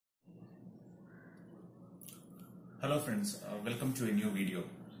Hello friends, welcome to a new video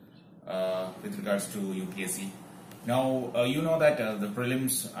with regards to UPSC. Now you know that the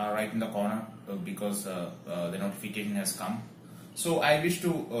prelims are right in the corner because the notification has come. So I wish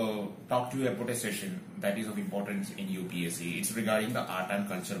to talk to you about a session that is of importance in UPSC. It's regarding the art and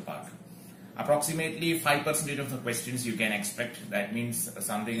culture part. Approximately 5% of the questions you can expect. That means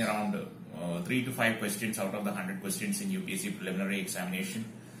something around 3 to 5 questions out of the 100 questions in UPSC preliminary examination.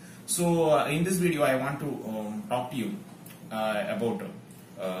 So in this video I want to talk to you about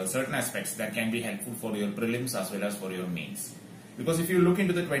certain aspects that can be helpful for your prelims as well as for your mains. Because if you look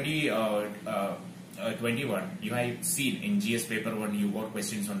into the 2021, you have seen in GS paper 1 you got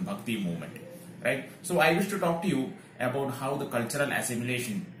questions on Bhakti movement, right? So I wish to talk to you about how the cultural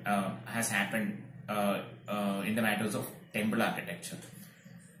assimilation has happened in the matters of temple architecture.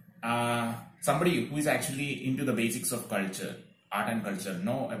 Somebody who is actually into the basics of culture, art and culture,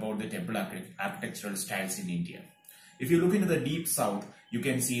 know about the temple architectural styles in India. If you look into the deep south, you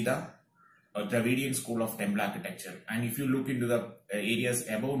can see the Dravidian school of temple architecture, and if you look into the areas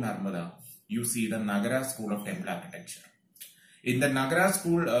above Narmada, you see the Nagara school of temple architecture. In the Nagara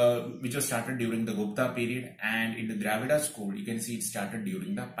school, which was started during the Gupta period, and in the Dravida school, you can see it started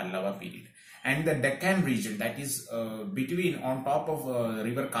during the Pallava period. And the Deccan region, that is between, on top of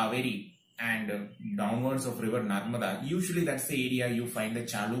river Kaveri and downwards of river Narmada, usually that's the area you find the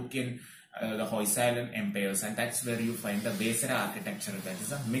Chalukyan, the Hoysalan empires, and that's where you find the Vesara architecture. That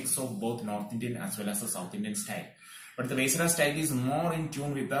is a mix of both North Indian as well as the South Indian style. But the Vesara style is more in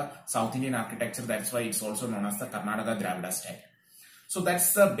tune with the South Indian architecture. That's why it's also known as the Karnataka Dravida style. So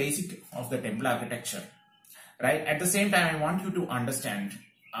that's the basic of the temple architecture, right? At the same time, I want you to understand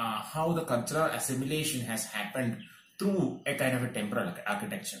how the cultural assimilation has happened through a kind of a temple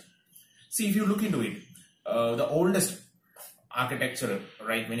architecture. See, if you look into it, the oldest architecture,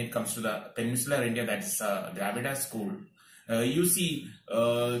 right, when it comes to the peninsular India, that's Dravida school, you see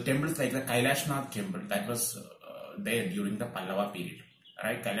temples like the Kailashnath temple that was there during the Pallava period,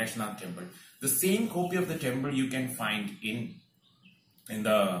 right? Kailashnath temple. The same copy of the temple you can find in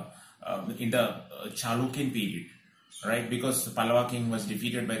the Chalukyan period, right? Because the Pallava king was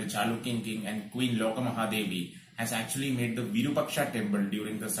defeated by the Chalukyan king, and Queen Lokamahadevi has actually made the Virupaksha temple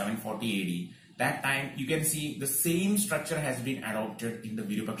during the 740 AD. That time you can see the same structure has been adopted in the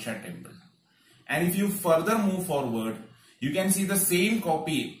Virupaksha temple. And if you further move forward, you can see the same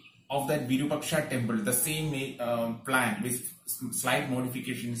copy of that Virupaksha temple, the same plan with slight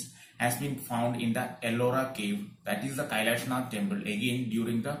modifications has been found in the Ellora cave, that is the Kailashnath temple, again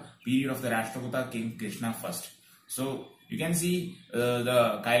during the period of the Rashtrakuta king Krishna I. So you can see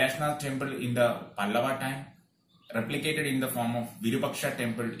the Kailashnath temple in the Pallava time, replicated in the form of Virupaksha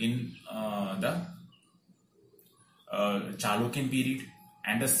temple in the Chalukyan period,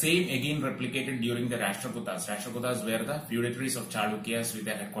 and the same again replicated during the Rashtrakutas. Rashtrakutas were the feudatories of Chalukyas with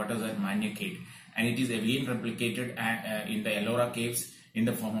their headquarters at Manyakhet, and it is again replicated in the Ellora caves in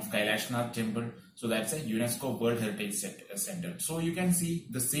the form of Kailashnath temple. So that's a UNESCO World Heritage Center. So you can see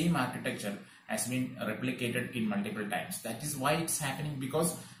the same architecture has been replicated in multiple times. That is why it's happening,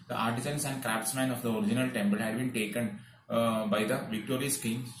 because the artisans and craftsmen of the original temple had been taken by the victorious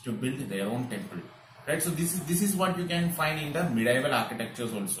kings to build their own temple, right? So this is what you can find in the medieval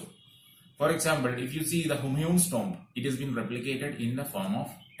architectures also. For example, if you see the Humayun's tomb, it has been replicated in the form of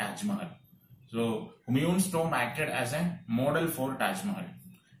Taj Mahal. So Humayun's tomb acted as a model for Taj Mahal,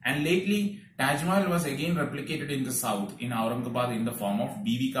 and lately Taj Mahal was again replicated in the south in Aurangabad in the form of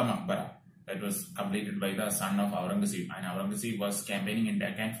Bibi Ka Maqbara. That was completed by the son of Aurangzeb, and Aurangzeb was campaigning in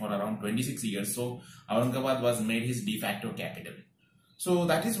Deccan for around 26 years. So Aurangabad was made his de facto capital. So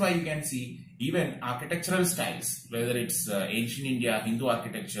that is why you can see even architectural styles, whether it's ancient India, Hindu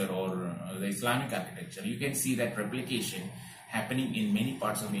architecture, or the Islamic architecture, you can see that replication happening in many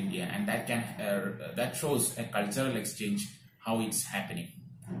parts of India, and that shows a cultural exchange, how it's happening.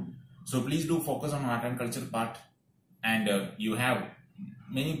 So please do focus on art and culture part, and you have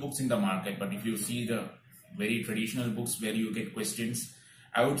many books in the market, but if you see the very traditional books where you get questions,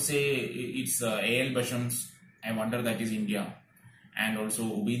 I would say it's A.L. Basham's I Wonder That Is India, and also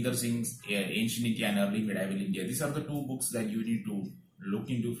Ubinder Singh's Ancient India and Early Medieval India. These are the two books that you need to look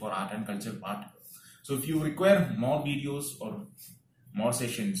into for art and culture part. So if you require more videos or more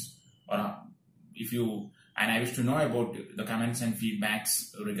sessions, or and I wish to know about the comments and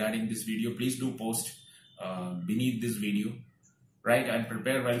feedbacks regarding this video, please do post beneath this video, right? And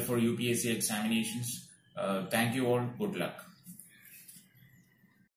prepare well for UPSC examinations. Thank you all. Good luck.